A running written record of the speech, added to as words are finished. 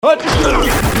Welcome to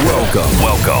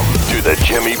the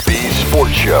Jimmy B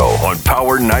Sports Show on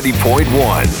Power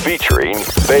 90.1, featuring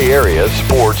Bay Area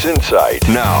sports insight.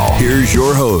 Now, here's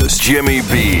your host, Jimmy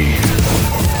B.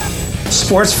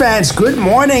 Sports fans, good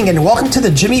morning and welcome to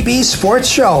the Jimmy B Sports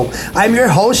Show. I'm your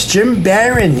host, Jim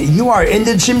Barron. You are in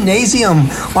the Jimnasium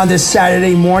on this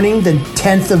Saturday morning, the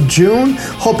 10th of June.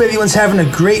 Hope everyone's having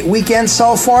a great weekend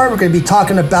so far. We're going to be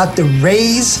talking about the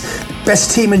Rays,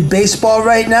 best team in baseball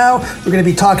right now. We're going to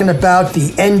be talking about the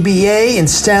NBA and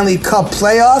Stanley Cup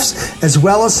playoffs, as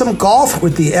well as some golf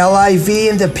with the LIV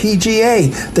and the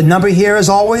PGA. The number here, as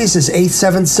always, is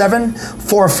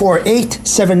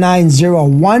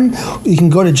 877-448-7901. You can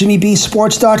go to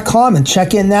jimmybsports.com and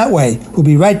check in that way. We'll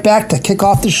be right back to kick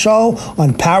off the show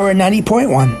on Power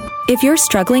 90.1. If you're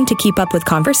struggling to keep up with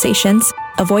conversations,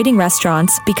 avoiding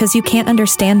restaurants because you can't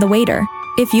understand the waiter,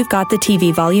 if you've got the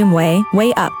TV volume way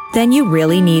up, then you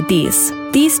really need these.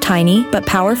 These tiny but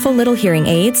powerful little hearing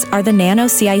aids are the Nano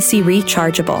CIC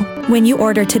rechargeable. When you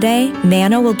order today,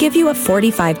 Nano will give you a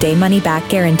 45-day money-back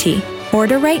guarantee.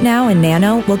 Order right now and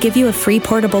Nano will give you a free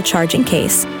portable charging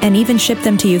case and even ship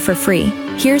them to you for free.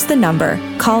 Here's the number.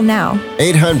 Call now.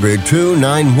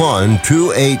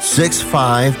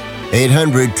 800-291-2865.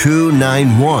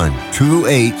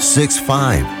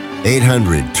 800-291-2865.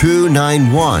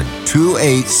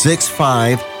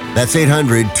 800-291-2865. That's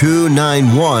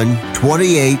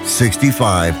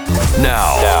 800-291-2865.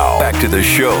 Now, back to the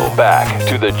show. Back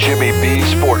to the Jimmy B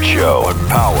Sports Show on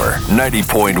Power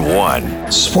 90.1.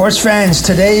 Sports fans,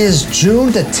 today is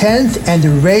June the 10th, and the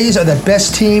Rays are the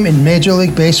best team in Major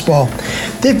League Baseball.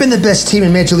 They've been the best team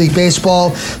in Major League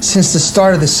Baseball since the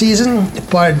start of the season,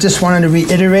 but just wanted to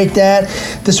reiterate that.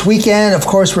 This weekend, of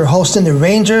course, we're hosting the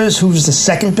Rangers, who's the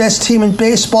second best team in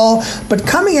baseball. But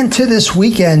coming into this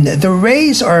weekend, the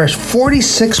Rays are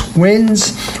 46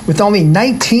 wins with only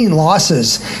 19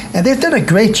 losses, and they've done a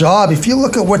great job. If you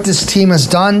look at what this team has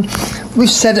done, we've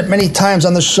said it many times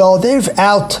on the show, they've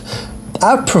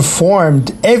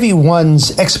outperformed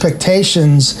everyone's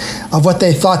expectations of what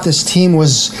they thought this team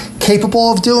was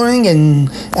capable of doing and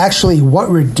actually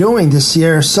what we're doing this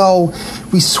year. So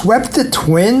we swept the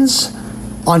Twins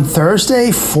on Thursday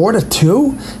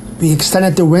 4-2. We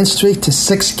extended the win streak to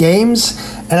 6 games.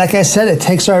 And like I said, it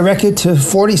takes our record to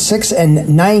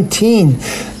 46-19.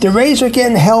 The Rays are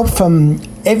getting help from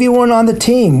everyone on the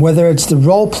team, whether it's the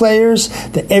role players,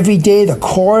 the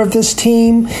core of this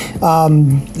team.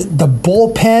 The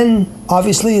bullpen,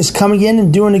 obviously, is coming in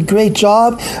and doing a great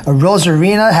job.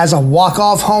 Rosarina has a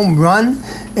walk-off home run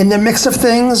in the mix of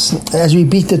things as we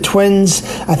beat the Twins.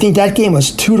 I think that game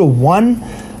was 2-1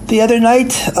 the other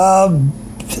night.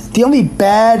 The only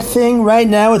bad thing right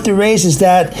now with the Rays is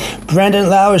that Brandon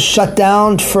Lau is shut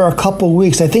down for a couple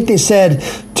weeks. I think they said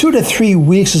 2 to 3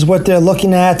 weeks is what they're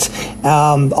looking at.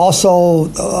 Also,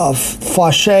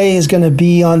 Fauché is going to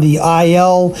be on the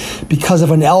IL because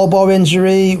of an elbow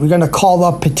injury. We're going to call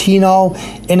up Patino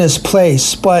in his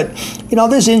place. But,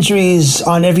 there's injuries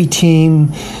on every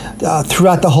team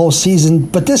throughout the whole season.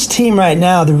 But this team right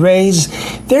now, the Rays,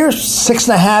 they're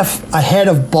 6.5 ahead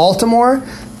of Baltimore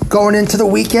going into the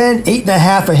weekend,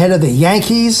 8.5 ahead of the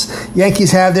Yankees.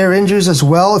 Yankees have their injuries as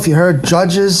well. If you heard,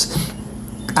 Judge is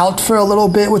out for a little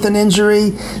bit with an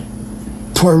injury.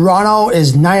 Toronto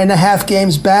is 9.5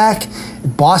 games back.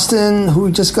 Boston,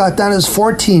 who just got done, is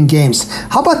 14 games.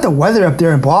 How about the weather up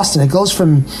there in Boston? It goes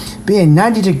from being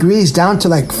 90 degrees down to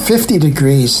like 50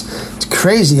 degrees. It's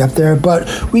crazy up there, but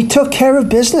we took care of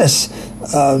business.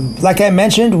 Like I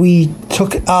mentioned, we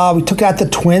took out the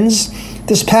Twins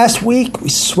this past week. We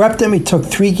swept them. We took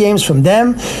 3 games from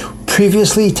them.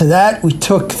 Previously to that, we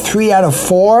took 3 out of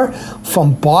 4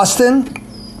 from Boston.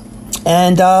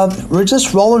 And we're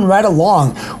just rolling right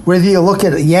along. Whether you look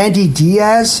at Yandy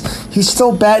Diaz, he's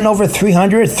still batting over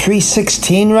 300,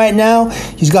 316 right now.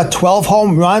 He's got 12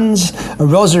 home runs.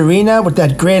 Rosarina with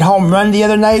that great home run the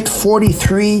other night,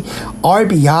 43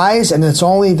 RBIs, and it's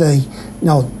only the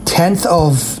 10th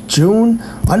of June.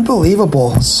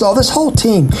 Unbelievable. So this whole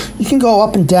team, you can go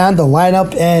up and down the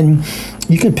lineup and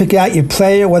you can pick out your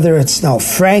player, whether it's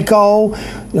Franco,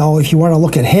 if you want to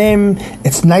look at him.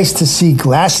 It's nice to see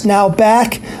Glasnow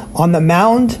back on the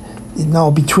mound,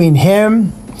 between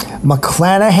him,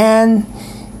 McClanahan.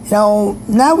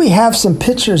 Now we have some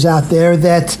pitchers out there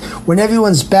that when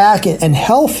everyone's back and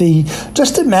healthy,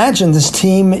 just imagine this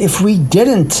team if we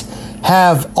didn't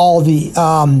have all the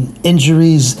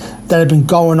injuries that have been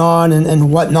going on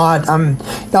and whatnot.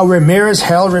 Now Ramirez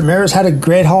had a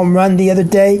great home run the other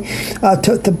day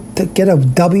to get a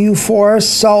W for us.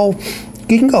 So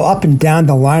you can go up and down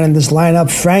the line in this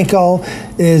lineup. Franco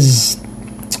is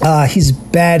he's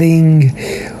batting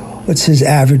What's his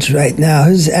average right now?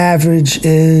 His average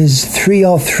is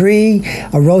 303.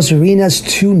 Rosarina's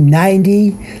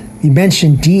 290. You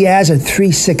mentioned Diaz at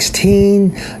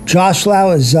 316. Josh Lau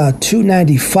is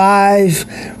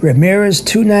 295. Ramirez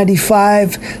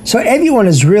 295. So everyone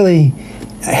is really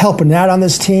helping out on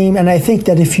this team. And I think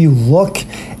that if you look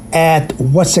at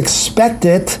what's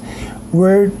expected,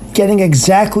 we're getting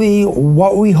exactly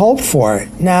what we hoped for.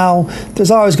 Now, there's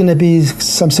always going to be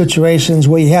some situations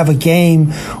where you have a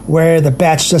game where the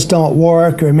bats just don't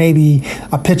work, or maybe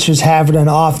a pitcher's having an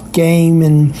off game,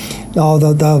 and all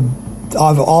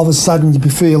of a sudden,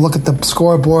 before you look at the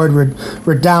scoreboard,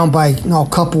 we're down by a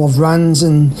couple of runs,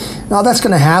 and that's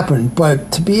going to happen.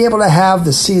 But to be able to have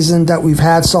the season that we've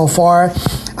had so far,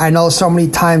 I know so many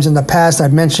times in the past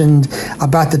I've mentioned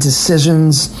about the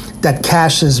decisions that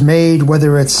Cash has made,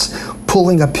 whether it's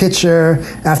pulling a pitcher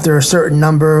after a certain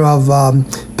number of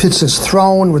pitches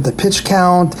thrown with the pitch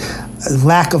count,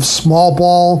 lack of small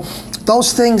ball.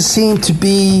 Those things seem to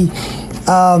be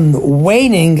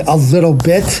waning a little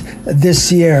bit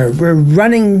this year. We're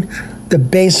running the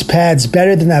base pads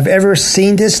better than I've ever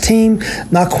seen this team.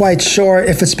 Not quite sure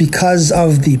if it's because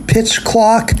of the pitch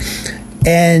clock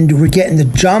and we're getting the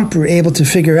jump. We're able to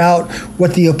figure out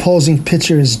what the opposing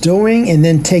pitcher is doing and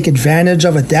then take advantage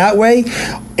of it that way.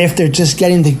 If they're just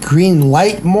getting the green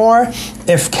light more,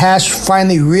 if Cash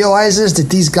finally realizes that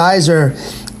these guys are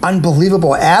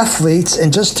unbelievable athletes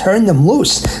and just turn them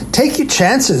loose. Take your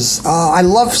chances. I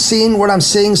love seeing what I'm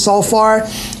seeing so far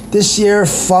this year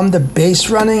from the base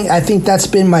running. I think that's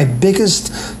been my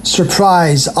biggest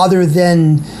surprise, other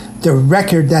than the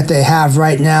record that they have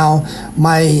right now.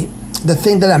 The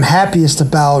thing that I'm happiest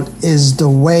about is the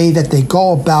way that they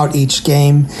go about each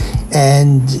game,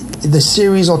 and the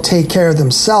series will take care of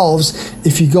themselves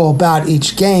if you go about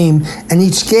each game, and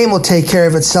each game will take care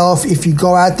of itself if you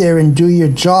go out there and do your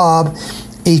job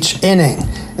each inning.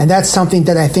 And that's something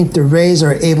that I think the Rays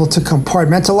are able to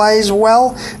compartmentalize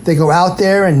well. They go out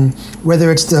there, and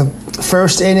whether it's the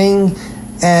first inning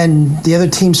and the other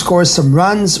team scores some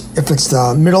runs, if it's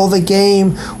the middle of the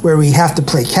game where we have to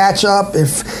play catch up,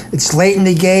 if it's late in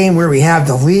the game where we have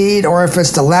the lead, or if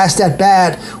it's the last at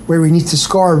bat where we need to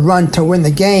score a run to win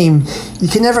the game, you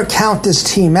can never count this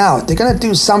team out. They're going to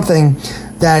do something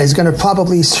that is going to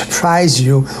probably surprise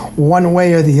you one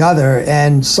way or the other.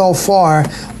 And so far,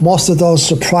 most of those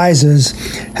surprises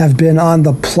have been on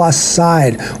the plus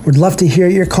side. Would love to hear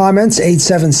your comments,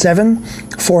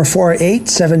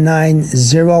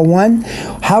 877-448-7901.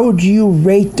 How would you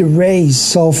rate the Rays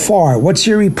so far? What's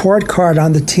your report card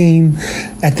on the team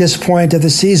at this point of the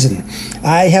season?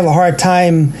 I have a hard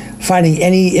time finding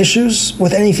any issues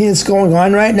with anything that's going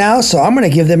on right now, so I'm going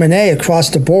to give them an A across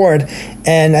the board.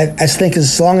 And I think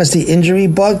as long as the injury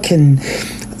bug can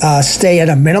stay at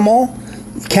a minimal,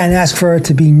 can't ask for it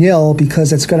to be nil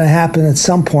because it's going to happen at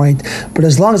some point. But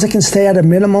as long as it can stay at a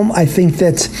minimum, I think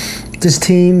that this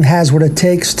team has what it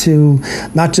takes to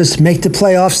not just make the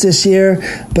playoffs this year,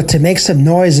 but to make some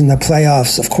noise in the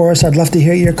playoffs. Of course, I'd love to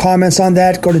hear your comments on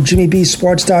that. Go to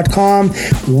jimmybsports.com,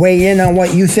 weigh in on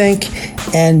what you think,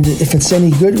 and if it's any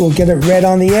good, we'll get it read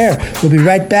on the air. We'll be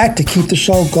right back to keep the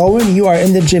show going. You are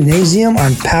in the Jimnasium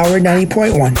on Power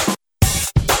 90.1.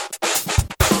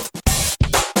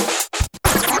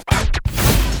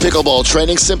 Pickleball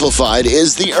training simplified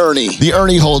is the Ernie. The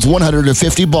Ernie holds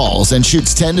 150 balls and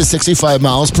shoots 10 to 65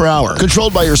 miles per hour.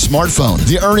 Controlled by your smartphone,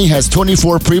 the Ernie has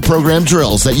 24 pre-programmed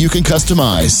drills that you can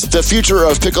customize. The future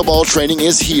of pickleball training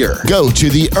is here. Go to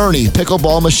the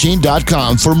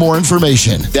ErniePickleballMachine.com for more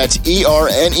information. That's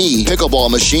ERNE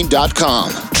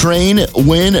Pickleballmachine.com. Train,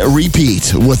 win,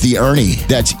 repeat with the Ernie.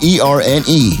 That's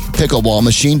ERNE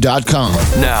Pickleballmachine.com.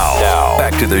 Now,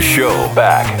 back to the show.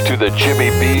 Back to the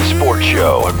Jimmy B Sports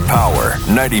Show on Power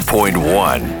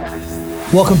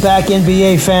 90.1. Welcome back,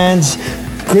 NBA fans.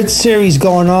 Good series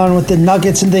going on with the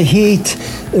Nuggets and the Heat.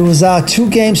 It was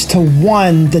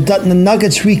 2-1. The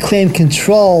Nuggets reclaimed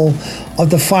control of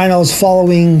the finals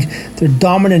following their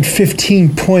dominant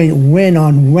 15-point win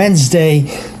on Wednesday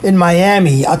in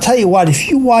Miami. I'll tell you what, if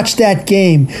you watched that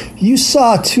game, you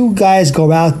saw two guys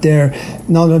go out there,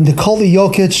 Nikola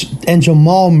Jokic and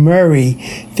Jamal Murray.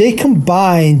 They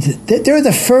combined, they're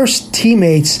the first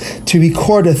teammates to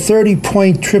record a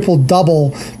 30-point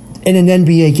triple-double in an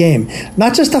NBA game.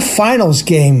 Not just a finals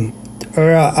game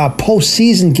or a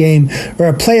postseason game or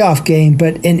a playoff game,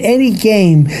 but in any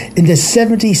game in the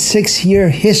 76-year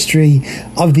history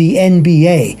of the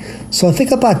NBA. So think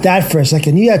about that for a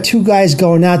second. You got two guys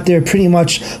going out there pretty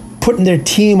much putting their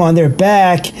team on their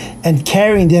back and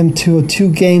carrying them to a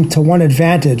 2-1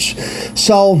 advantage.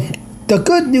 So the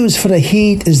good news for the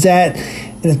Heat is that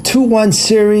in a 2-1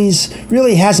 series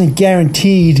really hasn't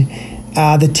guaranteed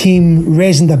the team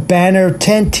raising the banner.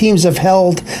 10 teams have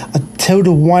held a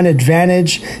 2-1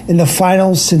 advantage in the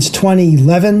finals since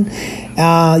 2011.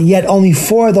 Yet only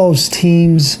 4 of those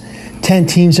teams, 10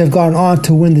 teams, have gone on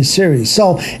to win the series.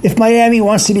 So if Miami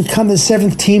wants to become the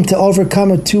 7th team to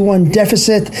overcome a 2-1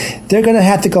 deficit, they're going to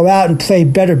have to go out and play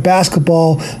better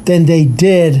basketball than they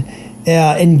did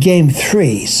in Game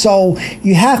 3. So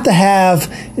you have to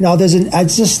have, I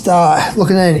just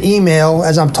looking at an email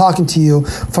as I'm talking to you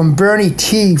from Bernie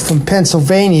T from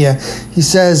Pennsylvania. He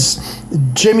says,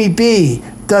 Jimmy B,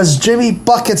 does Jimmy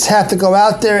Buckets have to go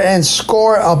out there and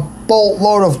score a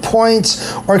boatload of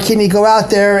points, or can he go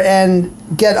out there and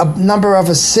get a number of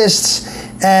assists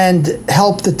and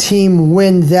help the team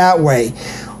win that way?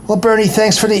 Well, Bernie,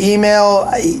 thanks for the email.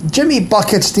 Jimmy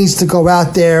Buckets needs to go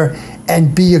out there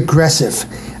and be aggressive.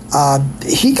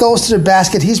 He goes to the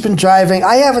basket. He's been driving.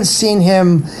 I haven't seen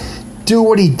him do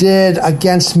what he did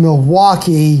against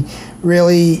Milwaukee,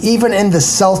 really. Even in the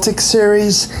Celtics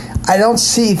series, I don't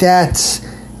see that,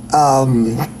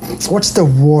 what's the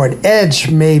word? Edge,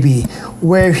 maybe,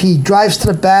 where he drives to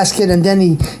the basket and then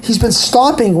he's been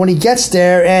stopping when he gets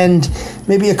there and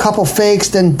maybe a couple fakes,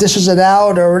 then dishes it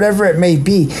out or whatever it may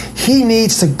be. He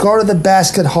needs to go to the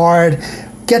basket hard,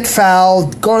 get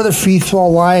fouled, go to the free throw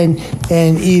line,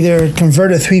 and either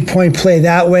convert a 3-point play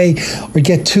that way or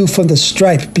get 2 from the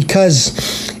stripe. Because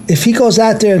if he goes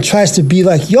out there and tries to be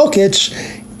like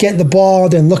Jokic, getting the ball,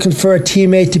 then looking for a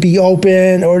teammate to be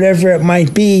open or whatever it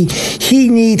might be, he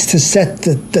needs to set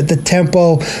the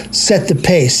tempo, set the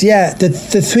pace. Yeah, the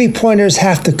 3-pointers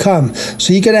have to come.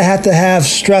 So you're going to have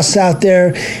Struss out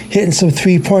there hitting some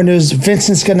 3-pointers.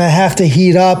 Vincent's going to have to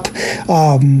heat up.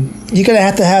 You're going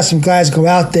to have some guys go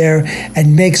out there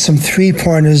and make some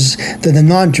 3-pointers, the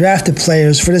non-drafted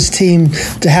players, for this team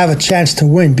to have a chance to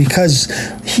win. Because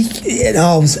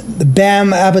the Bam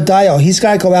Adebayo, he's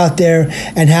got to go out there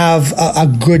and have a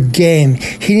good game.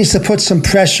 He needs to put some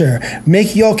pressure, make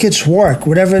Jokic work,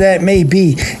 whatever that may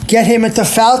be. Get him into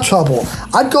foul trouble.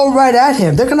 I'd go right at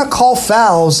him. They're going to call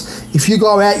fouls if you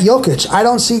go at Jokic. I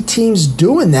don't see teams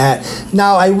doing that.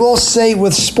 Now, I will say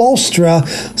with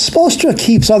Spoelstra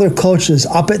keeps other coaches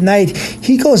up at night.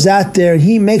 He goes out there and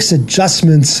he makes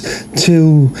adjustments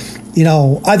to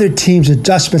other teams'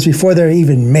 adjustments before they're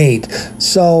even made.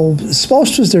 So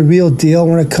Spoelstra's the real deal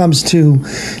when it comes to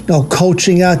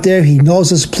coaching out there. He knows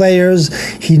his players.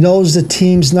 He knows the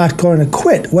team's not going to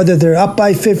quit. Whether they're up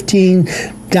by 15,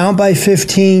 down by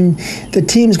 15, the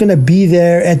team's going to be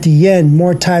there at the end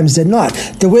more times than not.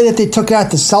 The way that they took out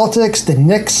the Celtics, the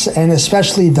Knicks, and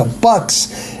especially the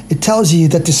Bucks, it tells you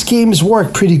that the schemes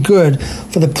work pretty good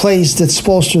for the plays that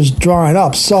Spoelstra's drawing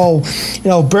up. So,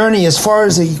 Bernie, as far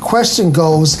as the question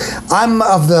goes, I'm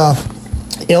of the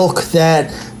ilk that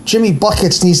Jimmy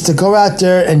Buckets needs to go out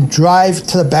there and drive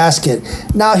to the basket.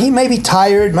 Now, he may be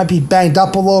tired, might be banged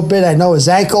up a little bit. I know his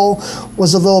ankle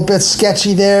was a little bit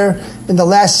sketchy there in the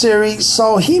last series,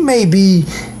 so he may be,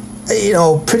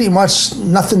 pretty much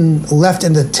nothing left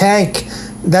in the tank.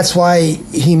 That's why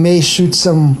he may shoot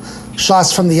some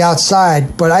shots from the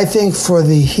outside. But I think for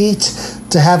the Heat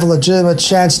to have a legitimate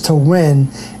chance to win,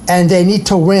 and they need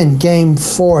to win Game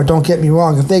 4, don't get me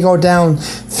wrong. If they go down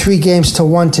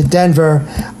 3-1 to Denver,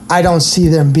 I don't see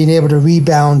them being able to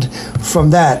rebound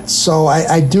from that. So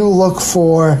I do look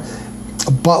for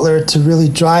Butler to really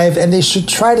drive, and they should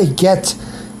try to get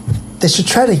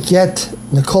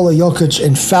Nikola Jokic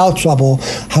in foul trouble,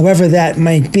 however that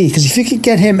might be. Because if you could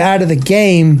get him out of the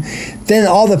game, then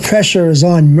all the pressure is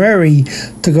on Murray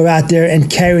to go out there and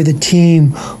carry the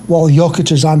team while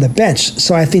Jokic is on the bench.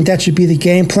 So I think that should be the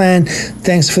game plan.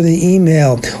 Thanks for the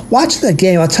email. Watching the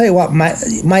game, I'll tell you what,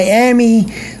 Miami,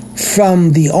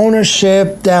 from the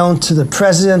ownership down to the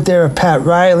president there, Pat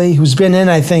Riley, who's been in,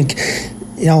 I think,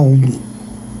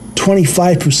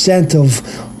 25% of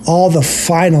all the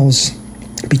finals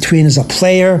between as a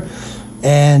player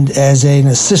and as an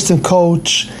assistant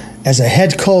coach, as a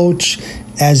head coach,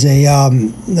 as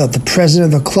the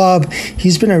president of the club.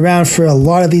 He's been around for a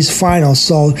lot of these finals,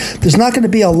 so there's not going to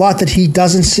be a lot that he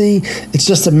doesn't see. It's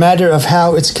just a matter of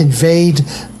how it's conveyed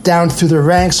down through the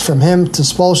ranks from him to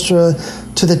Spoelstra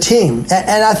to the team.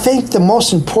 And I think the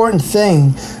most important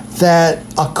thing that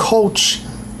a coach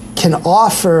can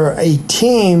offer a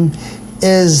team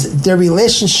is the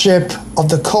relationship of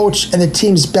the coach and the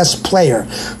team's best player.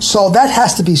 So that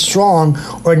has to be strong,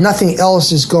 or nothing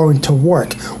else is going to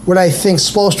work. What I think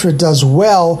Spoelstra does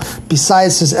well,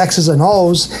 besides his X's and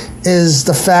O's, is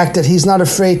the fact that he's not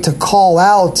afraid to call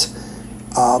out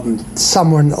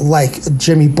someone like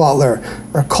Jimmy Butler,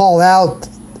 or call out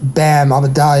Bam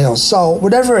Adebayo. So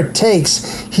whatever it takes,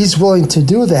 he's willing to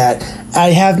do that.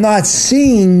 I have not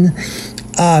seen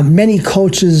many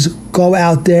coaches go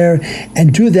out there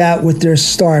and do that with their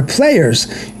star players.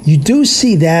 You do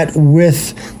see that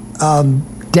with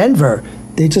Denver.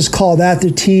 They just called out their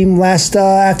team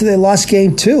after they lost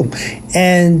game 2,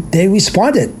 and they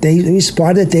responded.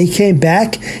 They came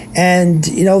back, and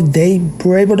they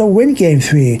were able to win game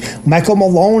 3. Michael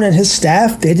Malone and his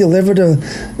staff, they delivered a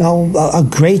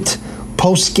great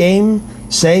post game,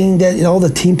 saying that the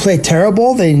team played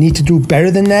terrible. They need to do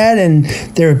better than that, and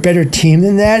they're a better team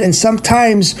than that. And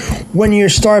sometimes when your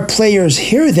star players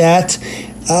hear that,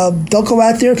 they'll go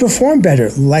out there and perform better,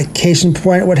 like case in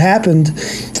point what happened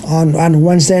on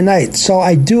Wednesday night. So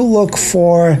I do look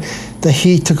for the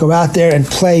Heat to go out there and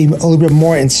play a little bit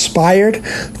more inspired.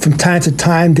 From time to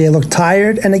time, they look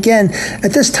tired. And again,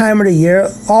 at this time of the year,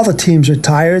 all the teams are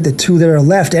tired, the 2 that are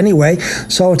left anyway.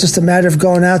 So it's just a matter of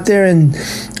going out there and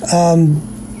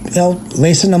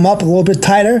lacing them up a little bit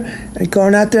tighter and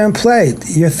going out there and play.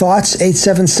 Your thoughts,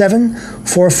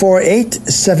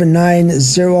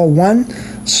 877-448-7901.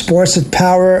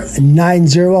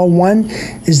 sports@power901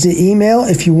 is the email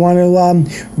if you want to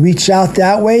reach out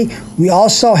that way. We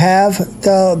also have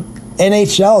the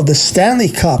NHL, the Stanley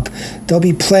Cup. They'll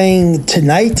be playing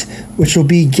tonight, which will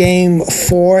be game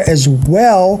 4 as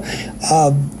well.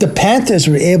 The Panthers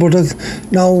were able to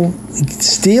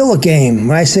steal a game.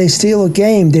 When I say steal a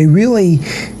game, they really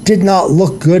did not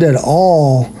look good at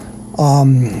all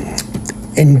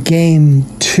in game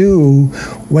 2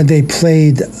 when they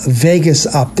played Vegas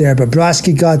up there.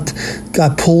 Bobrovsky got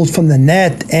pulled from the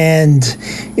net, and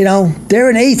they're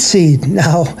an 8 seed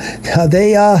now.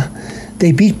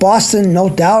 They beat Boston, no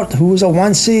doubt, who was a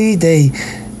 1 seed. They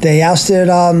ousted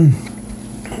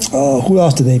who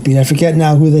else did they beat? I forget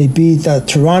now who they beat.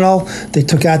 Toronto. They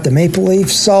took out the Maple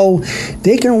Leafs. So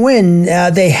they can win.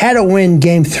 They had to win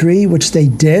Game 3, which they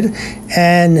did.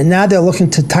 And now they're looking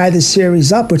to tie the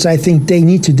series up, which I think they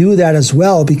need to do that as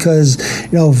well because,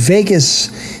 Vegas,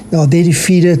 they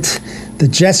defeated the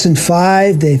Jets in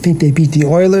 5. They think they beat the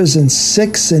Oilers in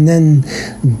 6, and then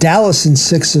Dallas in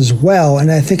 6 as well.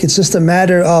 And I think it's just a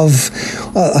matter of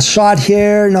a shot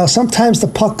here. Sometimes the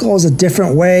puck goes a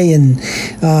different way, and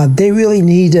they really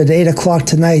need at 8 o'clock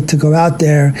tonight to go out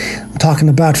there, I'm talking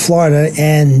about Florida,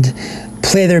 and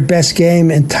play their best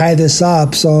game and tie this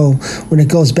up. So when it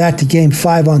goes back to Game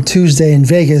 5 on Tuesday in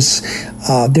Vegas,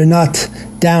 they're not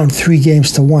down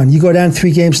 3-1. You go down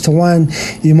 3-1,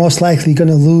 you're most likely going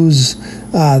to lose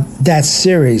that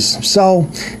series. So,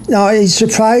 are you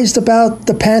surprised about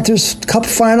the Panthers' Cup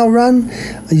final run?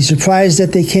 Are you surprised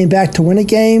that they came back to win a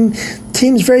game?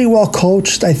 Team's very well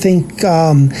coached. I think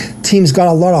team's got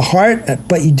a lot of heart,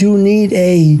 but you do need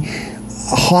a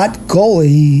hot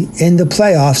goalie in the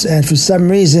playoffs, and for some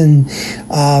reason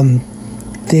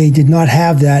they did not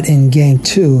have that in Game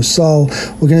 2. So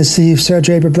we're going to see if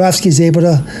Sergei Bobrovsky is able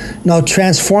to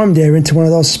transform there into one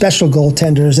of those special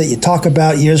goaltenders that you talk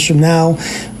about years from now,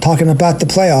 talking about the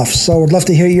playoffs. So I'd love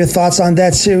to hear your thoughts on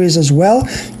that series as well.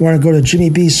 You want to go to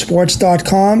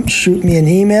jimmybsports.com, shoot me an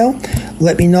email,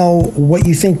 let me know what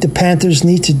you think the Panthers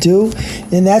need to do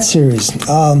in that series.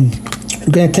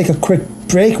 We're going to take a quick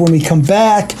break. When we come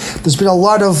back, there's been a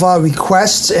lot of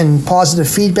requests and positive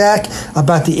feedback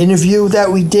about the interview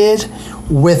that we did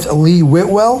with Lee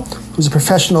Whitwell, who's a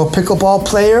professional pickleball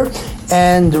player,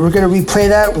 and we're going to replay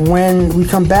that when we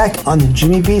come back on the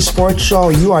Jimmy B Sports Show.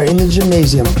 You are in the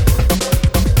Jimnasium.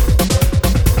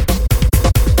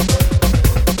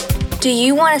 Do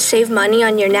you want to save money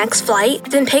on your next flight?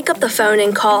 Then pick up the phone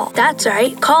and call. That's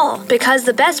right, call. Because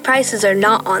the best prices are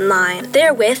not online.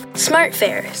 They're with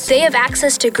SmartFares. They have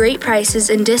access to great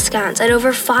prices and discounts at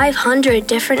over 500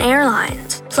 different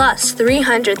airlines. Plus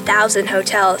 300,000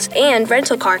 hotels and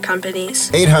rental car companies.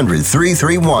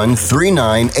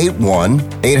 800-331-3981.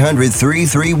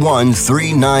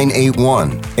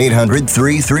 800-331-3981.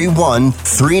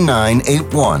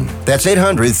 800-331-3981. That's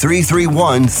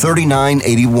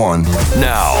 800-331-3981.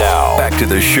 Now, back to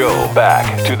the show.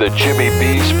 Back to the Jimmy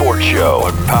B Sports Show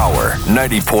on Power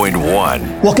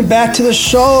 90.1. Welcome back to the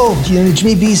show. The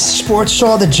Jimmy B Sports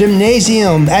Show, the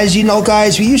Jimnasium. As you know,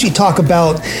 guys, we usually talk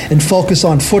about and focus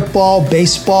on football,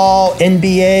 baseball,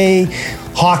 NBA,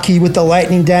 hockey with the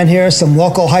Lightning down here, some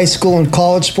local high school and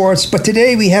college sports. But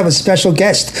today we have a special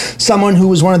guest, someone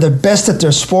who is one of the best at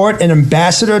their sport, an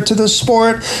ambassador to the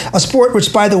sport, a sport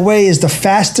which, by the way, is the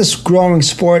fastest growing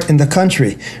sport in the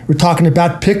country. We're talking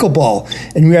about pickleball,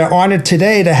 and we are honored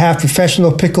today to have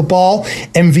professional pickleball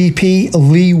MVP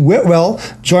Lee Whitwell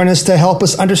join us to help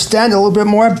us understand a little bit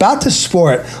more about the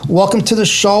sport. Welcome to the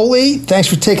show, Lee. Thanks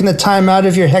for taking the time out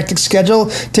of your hectic schedule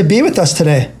to be with us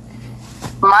today.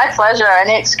 My pleasure.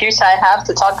 Any excuse I have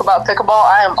to talk about pickleball,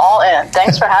 I am all in.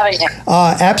 Thanks for having me.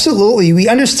 Absolutely. We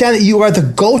understand that you are the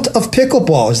GOAT of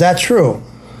pickleball. Is that true?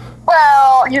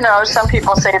 Well, some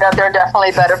people say that there are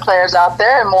definitely better players out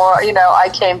there, and more, I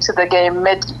came to the game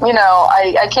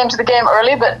I came to the game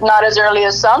early, but not as early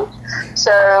as some.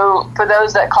 So for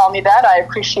those that call me that, I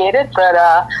appreciate it. But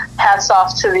hats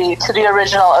off to the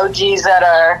original OGs that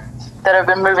have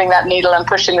been moving that needle and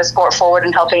pushing the sport forward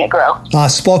and helping it grow.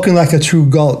 Spoken like a true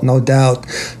GOAT, no doubt.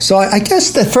 So I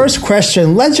guess the first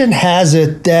question, legend has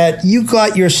it that you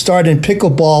got your start in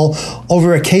pickleball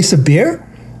over a case of beer?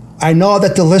 I know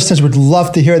that the listeners would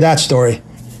love to hear that story.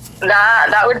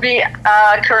 That would be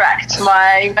correct.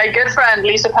 My good friend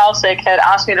Lisa Palsick had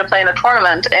asked me to play in a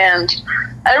tournament, and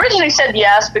I originally said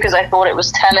yes because I thought it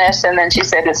was tennis, and then she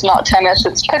said it's not tennis,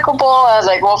 it's pickleball. I was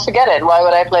like, well, forget it. Why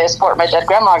would I play a sport my dead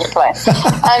grandma could play?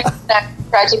 And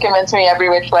tried to convince me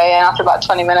every which way, and after about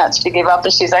 20 minutes she gave up,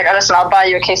 and she's like, oh, listen, I'll buy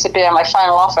you a case of beer, my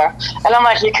final offer. And I'm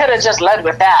like, you could have just led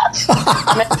with that.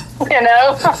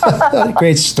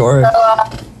 Great story. So,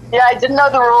 yeah, I didn't know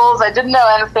the rules. I didn't know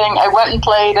anything. I went and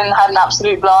played and had an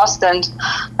absolute blast. And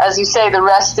as you say, the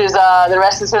rest is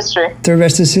history. The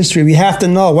rest is history. We have to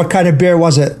know, what kind of beer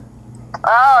was it?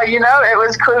 Oh, it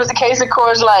was a case of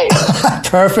Coors Light.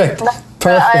 Perfect.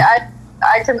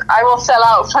 I will sell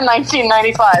out for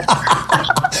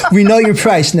 $19.95. We know your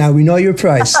price now. We know your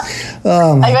price.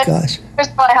 Oh my gosh.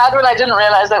 I had one. I didn't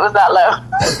realize it was that low.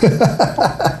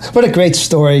 What a great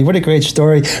story. What a great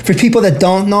story. For people that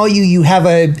don't know you, you have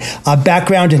a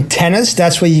background in tennis.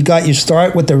 That's where you got your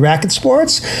start with the racket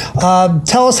sports.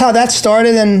 Tell us how that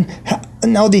started and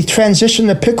now the transition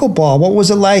to pickleball. What was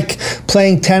it like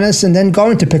playing tennis and then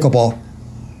going to pickleball?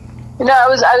 I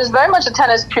was very much a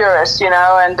tennis purist,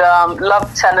 and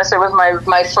loved tennis. It was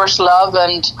my first love.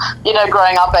 And,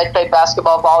 growing up, I played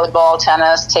basketball, volleyball,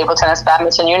 tennis, table tennis,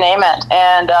 badminton, you name it.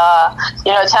 And,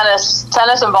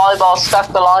 tennis and volleyball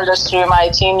stuck the longest through my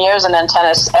teen years. And then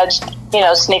tennis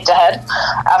sneaked ahead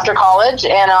after college.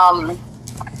 And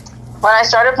when I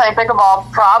started playing pickleball,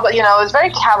 it was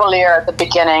very cavalier at the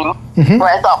beginning,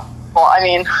 where I thought, well, I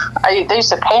mean, they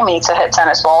used to pay me to hit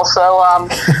tennis balls, so I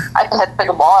can hit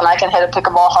pickleball, and I can hit a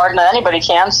pickleball harder than anybody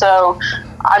can. So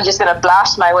I'm just going to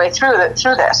blast my way through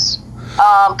this.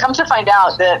 Come to find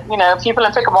out that people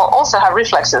in pickleball also have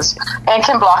reflexes and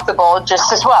can block the ball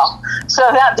just as well. So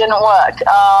that didn't work.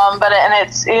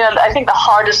 I think the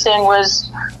hardest thing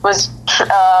was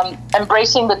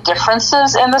embracing the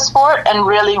differences in the sport and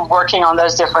really working on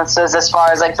those differences as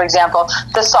far as, like, for example,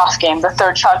 the soft game, the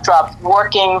third shot drop,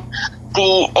 working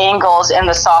the angles in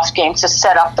the soft game to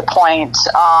set up the point.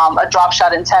 A drop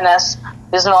shot in tennis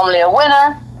is normally a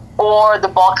winner, or the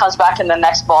ball comes back and the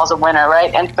next ball is a winner,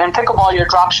 right? And in pickleball, your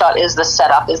drop shot is the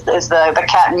setup, is the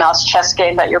cat and mouse chess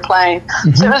game that you're playing.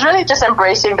 So it was really just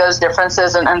embracing those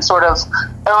differences and sort of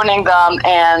owning them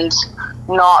and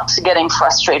not getting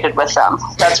frustrated with them.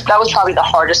 That was probably the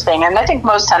hardest thing. And I think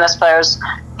most tennis players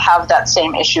have that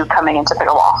same issue coming into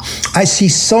pickleball. I see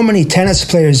so many tennis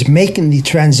players making the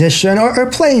transition or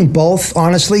playing both,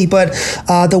 honestly, but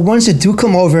the ones that do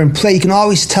come over and play, you can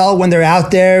always tell when they're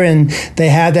out there and they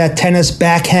have that tennis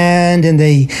backhand and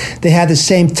they have the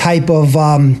same type of,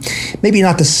 maybe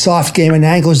not the soft game and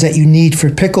angles that you need for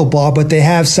pickleball, but they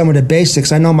have some of the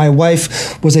basics. I know my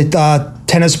wife was a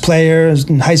tennis player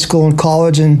in high school and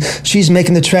college, and she's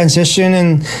making the transition.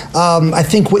 And I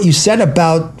think what you said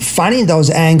about finding those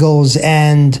angles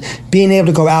and being able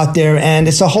to go out there, and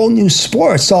it's a whole new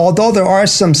sport. So although there are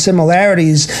some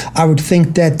similarities, I would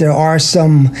think that there are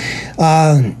some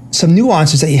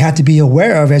nuances that you have to be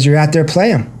aware of as you're out there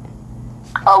playing.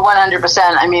 Oh, 100%.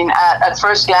 I mean, at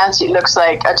first glance, it looks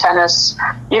like a tennis,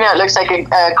 it looks like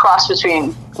a cross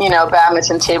between,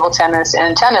 badminton, table tennis,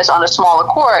 and tennis on a smaller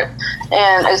court.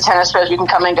 And as tennis players, we can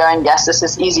come and go, and yes, this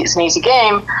is easy. It's an easy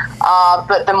game.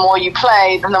 But the more you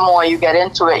play, then the more you get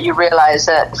into it, you realize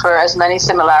that for as many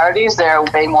similarities, there are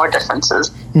way more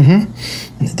differences.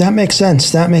 Mm-hmm. That makes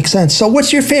sense. So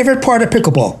what's your favorite part of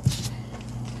pickleball?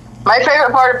 My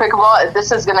favorite part of pickleball,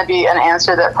 this is going to be an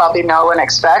answer that probably no one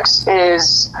expects,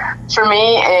 is for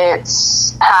me,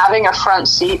 it's having a front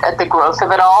seat at the growth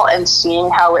of it all and seeing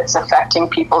how it's affecting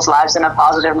people's lives in a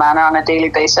positive manner on a daily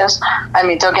basis. I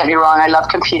mean, don't get me wrong. I love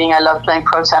competing. I love playing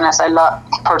pro tennis. I love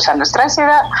pro tennis. Did I say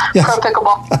that? Yes. Pro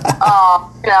pickleball.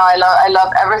 I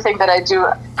love everything that I do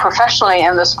professionally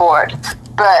in the sport.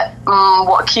 But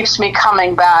what keeps me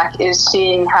coming back is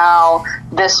seeing how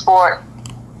this sport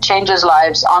changes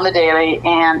lives on the daily,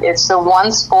 and it's the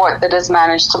one sport that has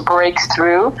managed to break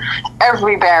through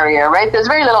every barrier, right? There's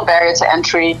very little barrier to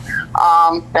entry.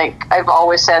 Like I've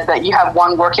always said, that you have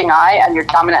one working eye and your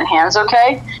dominant hand's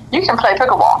okay, you can play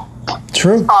pickleball.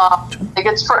 True. Like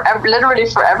it's literally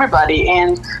for everybody,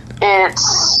 and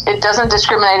it doesn't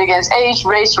discriminate against age,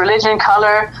 race, religion,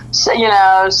 color,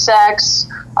 sex,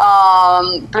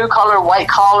 blue collar, white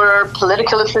collar,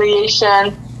 political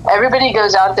affiliation. Everybody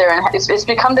goes out there, and it's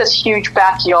become this huge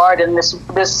backyard and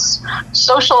this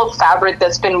social fabric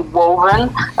that's been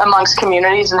woven amongst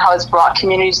communities, and how it's brought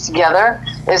communities together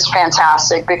is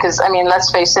fantastic. Because, I mean, let's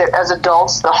face it, as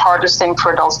adults, the hardest thing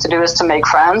for adults to do is to make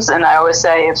friends. And I always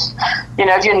say, if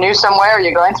you're new somewhere or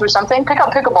you're going through something, pick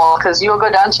up pickleball, because you'll go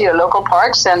down to your local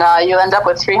parks and you'll end up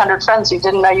with 300 friends you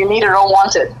didn't know you needed or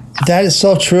wanted. That is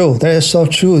so true. There's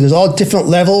all different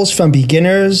levels, from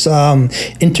beginners,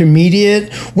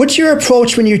 intermediate. What's your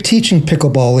approach when you're teaching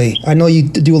pickleball, Lee? I know you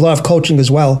do a lot of coaching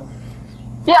as well.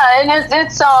 Yeah, and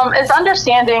it's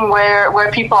understanding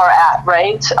where people are at,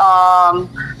 right?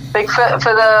 Like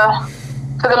for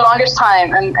the longest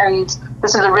time, and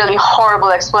this is a really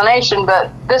horrible explanation,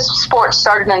 but this sport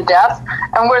started in deaf,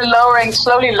 and we're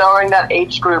slowly lowering that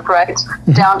age group, right,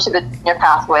 down to the junior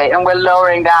pathway, and we're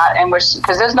lowering that, and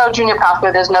because there's no junior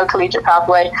pathway, there's no collegiate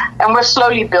pathway, and we're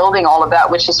slowly building all of that,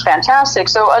 which is fantastic.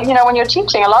 So, when you're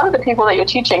teaching, a lot of the people that you're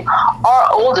teaching are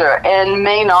older and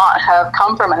may not have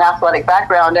come from an athletic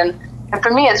background, and for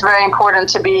me, it's very important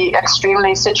to be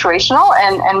extremely situational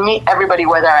and meet everybody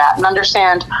where they're at and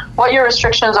understand what your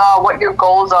restrictions are, what your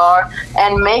goals are,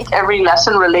 and make every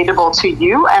lesson relatable to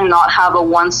you and not have a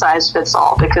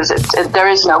one-size-fits-all, because there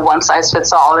is no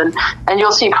one-size-fits-all. And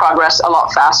you'll see progress a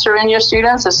lot faster in your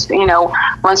students,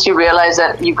 once you realize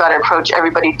that you've got to approach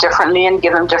everybody differently and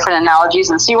give them different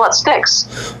analogies and see what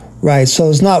sticks. Right, so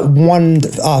it's not one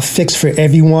fix for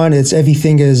everyone.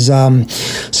 Everything is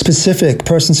specific,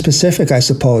 person specific, I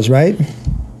suppose, right?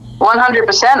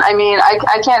 100%. I mean,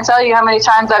 I can't tell you how many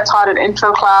times I've taught an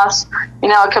intro class,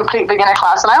 a complete beginner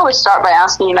class, and I always start by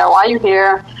asking, why are you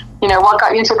here? What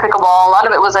got you into pickleball? A lot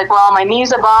of it was like, well, my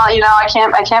knees are bad.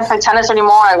 I can't play tennis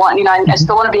anymore. I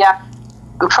still want to be active.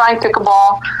 I'm trying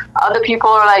pickleball. Other people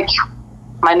are like,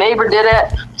 my neighbor did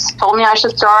it, told me I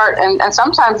should start. And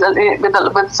sometimes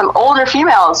with some older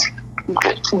females,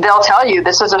 they'll tell you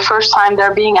this is the first time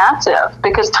they're being active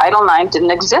because Title IX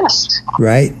didn't exist.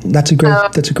 Right. That's a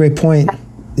great point.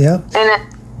 Yeah.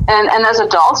 And as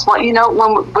adults,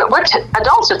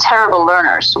 adults are terrible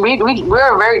learners.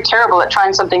 We're very terrible at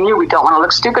trying something new. We don't want to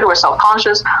look stupid. We're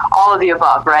self-conscious. All of the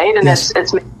above, right? And yes.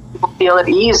 It's making people feel at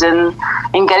ease and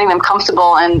getting them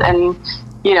comfortable and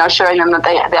showing them that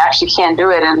they actually can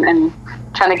do it and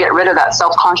trying to get rid of that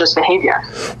self-conscious behavior.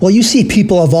 Well, you see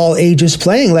people of all ages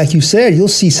playing, like you said. You'll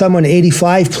see someone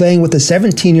 85 playing with a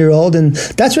 17-year-old, and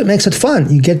that's what makes it fun.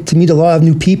 You get to meet a lot of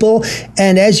new people,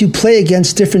 and as you play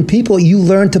against different people, you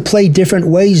learn to play different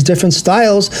ways, different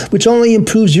styles, which only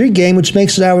improves your game, which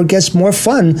makes our guests more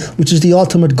fun, which is the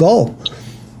ultimate goal.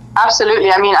 Absolutely.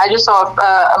 I mean, I just saw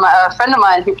a friend of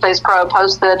mine who plays pro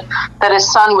posted that his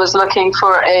son was looking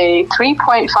for a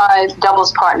 3.5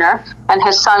 doubles partner, and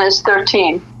his son is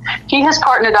 13. He has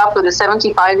partnered up with a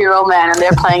 75-year-old man, and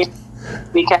they're playing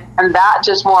weekend, and that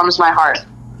just warms my heart.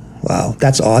 Wow,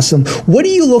 that's awesome. What do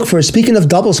you look for? Speaking of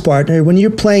doubles partner, when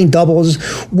you're playing doubles,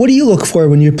 what do you look for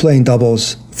when you're playing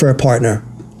doubles for a partner?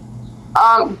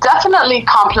 Definitely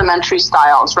complementary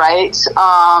styles, right?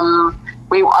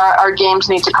 Our games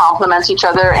need to complement each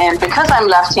other, and because I'm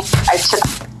left-handed, I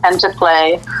tend to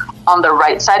play on the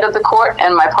right side of the court,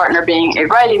 and my partner being a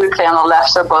righty, we play on the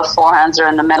left, so both forehands are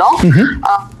in the middle. Mm-hmm.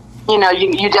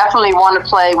 You definitely want to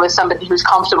play with somebody who's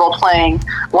comfortable playing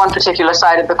one particular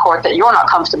side of the court that you're not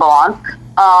comfortable on.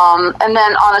 And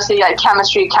then honestly, like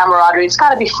chemistry, camaraderie, it's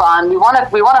got to be fun. We want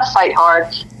to fight hard,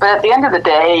 but at the end of the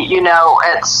day,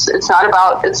 it's not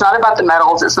about the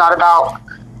medals. It's not about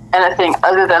anything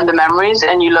other than the memories,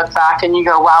 and you look back and you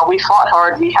go, wow, we fought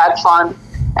hard, we had fun,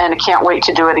 and I can't wait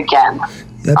to do it again.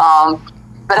 Yep.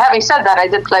 But having said that, I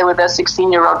did play with a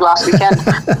 16-year-old last weekend.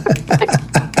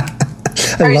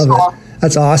 I love it.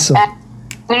 That's awesome.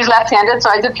 He's left-handed, so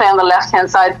I did play on the left-hand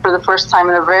side for the first time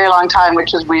in a very long time,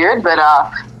 which is weird, but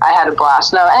I had a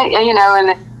blast. No,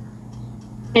 and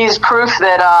he's proof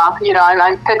that,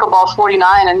 I'm pickleball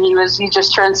 49, and he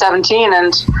just turned 17,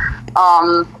 and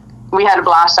we had a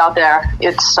blast out there.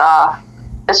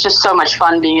 It's just so much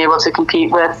fun being able to compete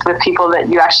with people that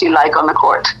you actually like on the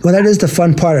court. Well, that is the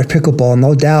fun part of pickleball,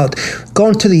 no doubt.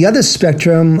 Going to the other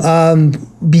spectrum,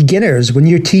 beginners, when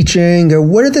you're teaching,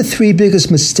 what are the 3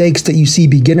 biggest mistakes that you see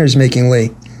beginners making,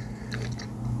 Lee?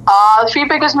 The 3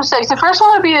 biggest mistakes. The first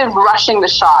one would be rushing the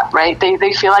shot, right?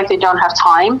 They feel like they don't have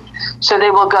time, so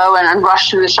they will go and rush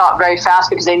through the shot very fast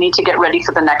because they need to get ready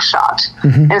for the next shot.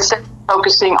 Mm-hmm. Instead of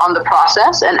focusing on the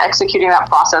process and executing that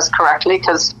process correctly,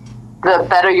 because the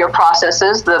better your process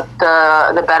is, the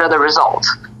better the result.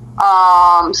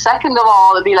 Second of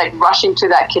all, it'd be like rushing to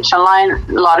that kitchen line.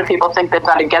 A lot of people think they've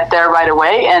got to get there right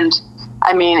away. And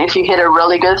I mean, if you hit a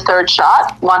really good third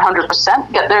shot,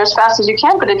 100% get there as fast as you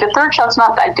can. But if your third shot's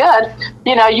not that good,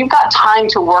 you've got time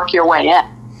to work your way in.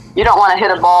 You don't want to hit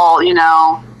a ball,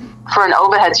 for an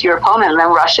overhead to your opponent and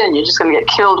then rush in. You're just going to get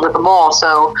killed with the ball.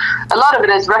 So a lot of it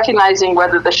is recognizing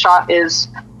whether the shot is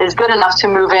good enough to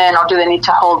move in, or do they need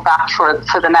to hold back for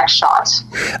the next shot.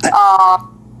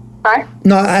 Sorry?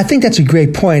 No, I think that's a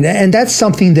great point. And that's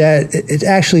something that it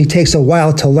actually takes a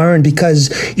while to learn,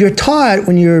 because you're taught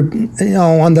when you're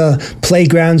on the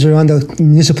playgrounds or on the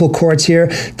municipal courts here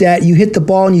that you hit the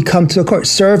ball and you come to the court,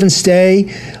 serve and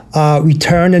stay,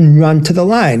 return and run to the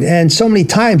line. And so many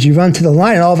times you run to the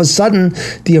line and all of a sudden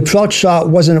the approach shot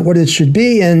wasn't what it should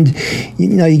be, and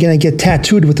you're going to get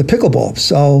tattooed with the pickleball.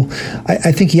 So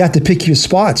I think you have to pick your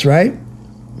spots, right?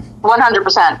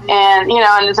 100%. And,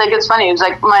 and it's funny. It's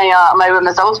like my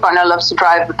women's doubles partner loves to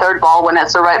drive the third ball when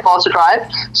it's the right ball to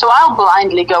drive. So I'll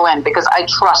blindly go in because I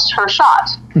trust her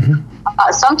shot. Mm-hmm.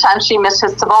 Sometimes she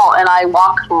misses the ball and I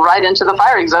walk right into the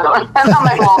firing zone. And I'm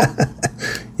like, well...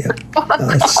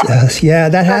 yeah,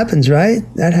 that happens, right?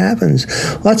 That happens.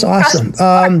 Well, that's awesome.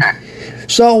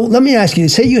 So let me ask you,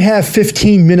 say you have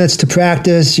 15 minutes to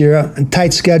practice, you're on a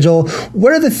tight schedule.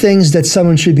 What are the things that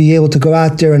someone should be able to go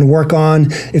out there and work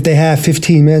on if they have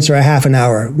 15 minutes or a half an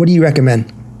hour? What do you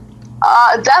recommend?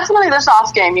 Definitely the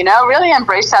soft game, really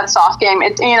embrace that soft game.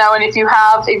 And if you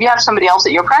have somebody else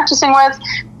that you're practicing with,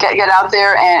 get out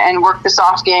there and work the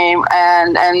soft game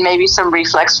and maybe some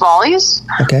reflex volleys.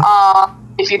 Okay.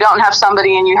 If you don't have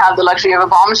somebody and you have the luxury of a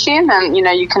ball machine, then,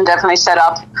 you can definitely set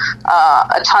up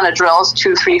a ton of drills,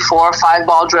 2, 3, 4, 5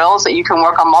 ball drills that you can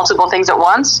work on multiple things at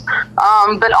once.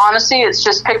 But honestly, it's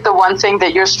just pick the one thing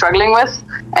that you're struggling with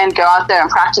and go out there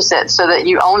and practice it so that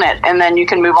you own it, and then you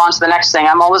can move on to the next thing.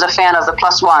 I'm always a fan of the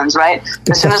plus ones, right?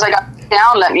 As soon as I got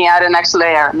down, let me add a next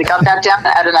layer. And we got that down,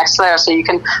 add a next layer. So you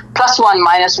can plus one,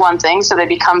 minus one thing, so they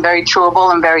become very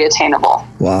chewable and very attainable.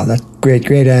 Wow, that's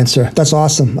great answer. That's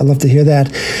awesome. I'd love to hear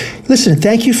that. Listen,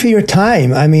 thank you for your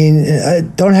time. I mean, I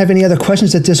don't have any other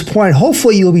questions at this point.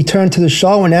 Hopefully you'll return to the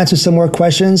show and answer some more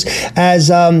questions,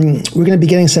 as we're going to be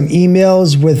getting some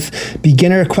emails with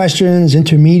beginner questions,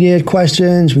 intermediate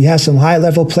questions. We have some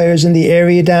high-level players in the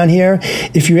area down here.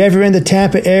 If you're ever in the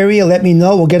Tampa area, let me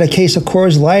know. We'll get a case of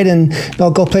Coors Light and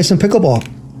I'll go play some pickleball.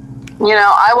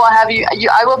 I will have you.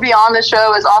 I will be on the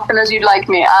show as often as you'd like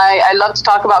me. I love to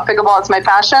talk about pickleball. It's my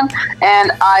passion,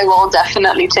 and I will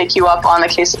definitely take you up on a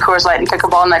case of Coors Light and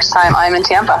pickleball next time I'm in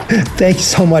Tampa. Thank you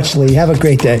so much, Lee. Have a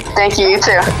great day. Thank you. You too.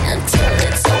 Do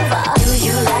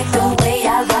you like the way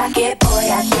I rock it? Boy,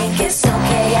 I think it's so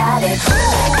chaotic.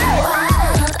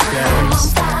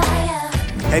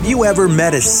 Have you ever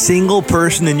met a single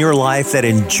person in your life that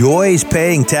enjoys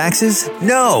paying taxes?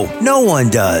 No one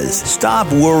does.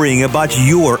 Stop worrying about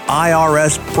your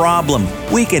IRS problem.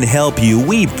 We can help you,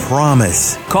 we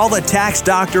promise. Call the tax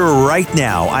doctor right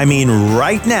now. I mean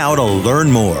right now, to learn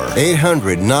more.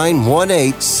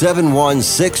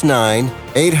 800-918-7169.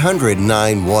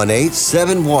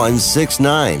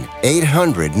 800-918-7169.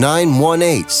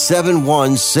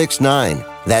 800-918-7169.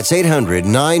 That's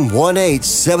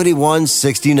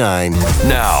 800-918-7169.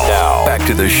 Now, back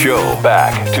to the show.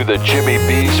 Back to the Jimmy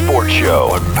B Sports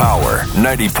Show on Power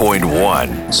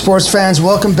 90.1. Sports fans,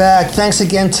 welcome back. Thanks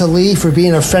again to Lee for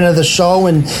being a friend of the show,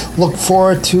 and look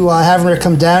forward to having her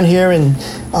come down here and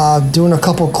doing a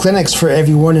couple clinics for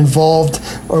everyone involved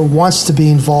or wants to be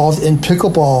involved in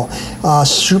pickleball.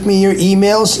 Shoot me your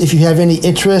emails if you have any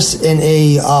interest in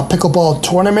a pickleball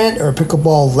tournament or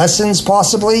pickleball lessons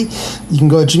possibly. You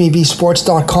can go to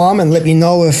jimmybsports.com and let me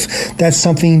know if that's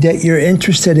something that you're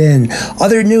interested in.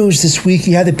 Other news this week,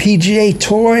 you have the PGA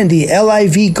Tour and the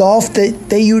LIV Golf.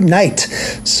 They unite.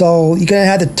 So you're going to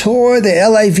have the Tour, the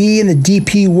LIV, and the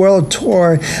DP World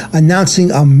Tour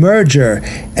announcing a merger.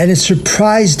 And it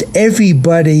surprised surprised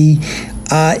everybody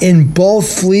in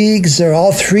both leagues, or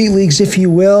all three leagues, if you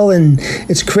will. And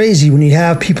it's crazy when you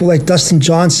have people like Dustin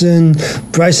Johnson,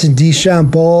 Bryson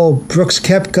DeChambeau, Brooks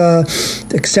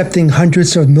Koepka accepting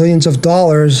hundreds of millions of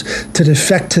dollars to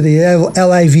defect to the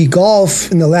LIV Golf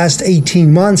in the last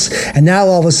 18 months. And now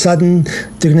all of a sudden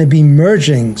they're going to be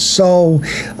merging. So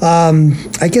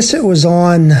I guess it was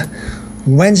on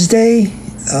Wednesday.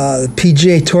 The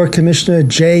PGA Tour Commissioner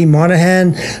Jay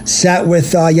Monahan sat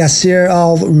with Yasser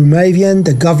Al-Rumayyan,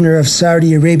 the governor of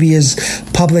Saudi Arabia's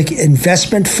Public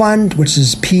Investment Fund, which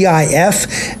is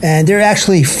PIF, and they're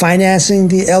actually financing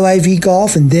the LIV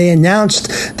Golf, and they announced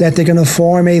that they're going to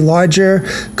form a larger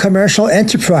commercial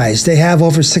enterprise. They have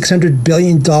over $600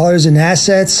 billion in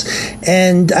assets,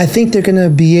 and I think they're going to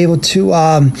be able to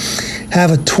have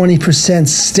a 20%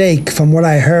 stake, from what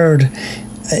I heard,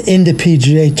 in the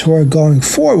PGA Tour going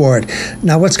forward.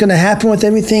 Now, what's going to happen with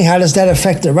everything? How does that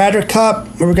affect the Ryder Cup?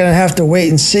 We're going to have to wait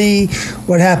and see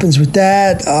what happens with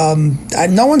that.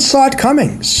 No one saw it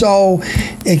coming, so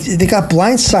they got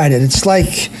blindsided. It's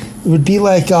like, it would be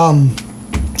like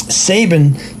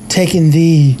Saban taking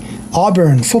the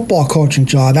Auburn football coaching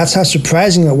job. That's how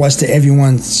surprising it was to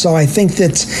everyone. So I think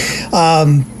that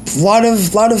a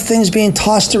lot of things being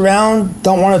tossed around.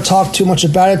 Don't want to talk too much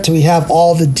about it till we have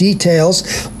all the details,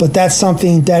 but that's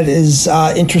something that is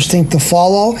interesting to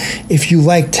follow. If you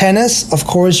like tennis, of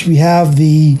course, we have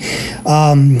the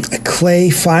clay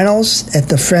finals at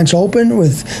the French Open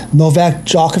with Novak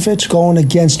Djokovic going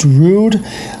against Ruud.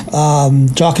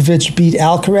 Djokovic beat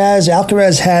Alcaraz.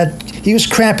 He was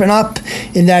cramping up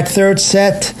in that third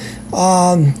set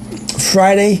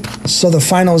Friday, so the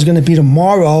final is going to be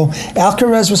tomorrow.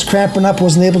 Alcaraz was cramping up,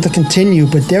 wasn't able to continue,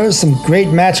 but there was some great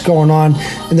match going on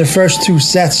in the first two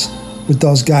sets with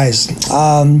those guys.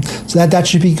 So that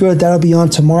should be good. That'll be on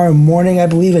tomorrow morning, I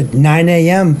believe, at 9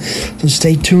 a.m. So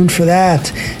stay tuned for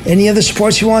that. Any other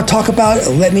sports you want to talk about,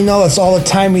 let me know. That's all the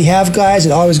time we have, guys.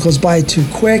 It always goes by too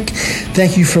quick.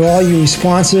 Thank you for all your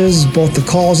responses, both the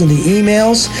calls and the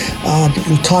emails.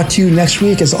 We'll talk to you next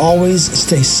week. As always,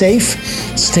 stay safe,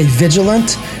 stay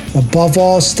vigilant. Above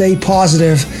all, stay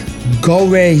positive. Go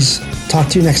Rays. Talk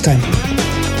to you next time.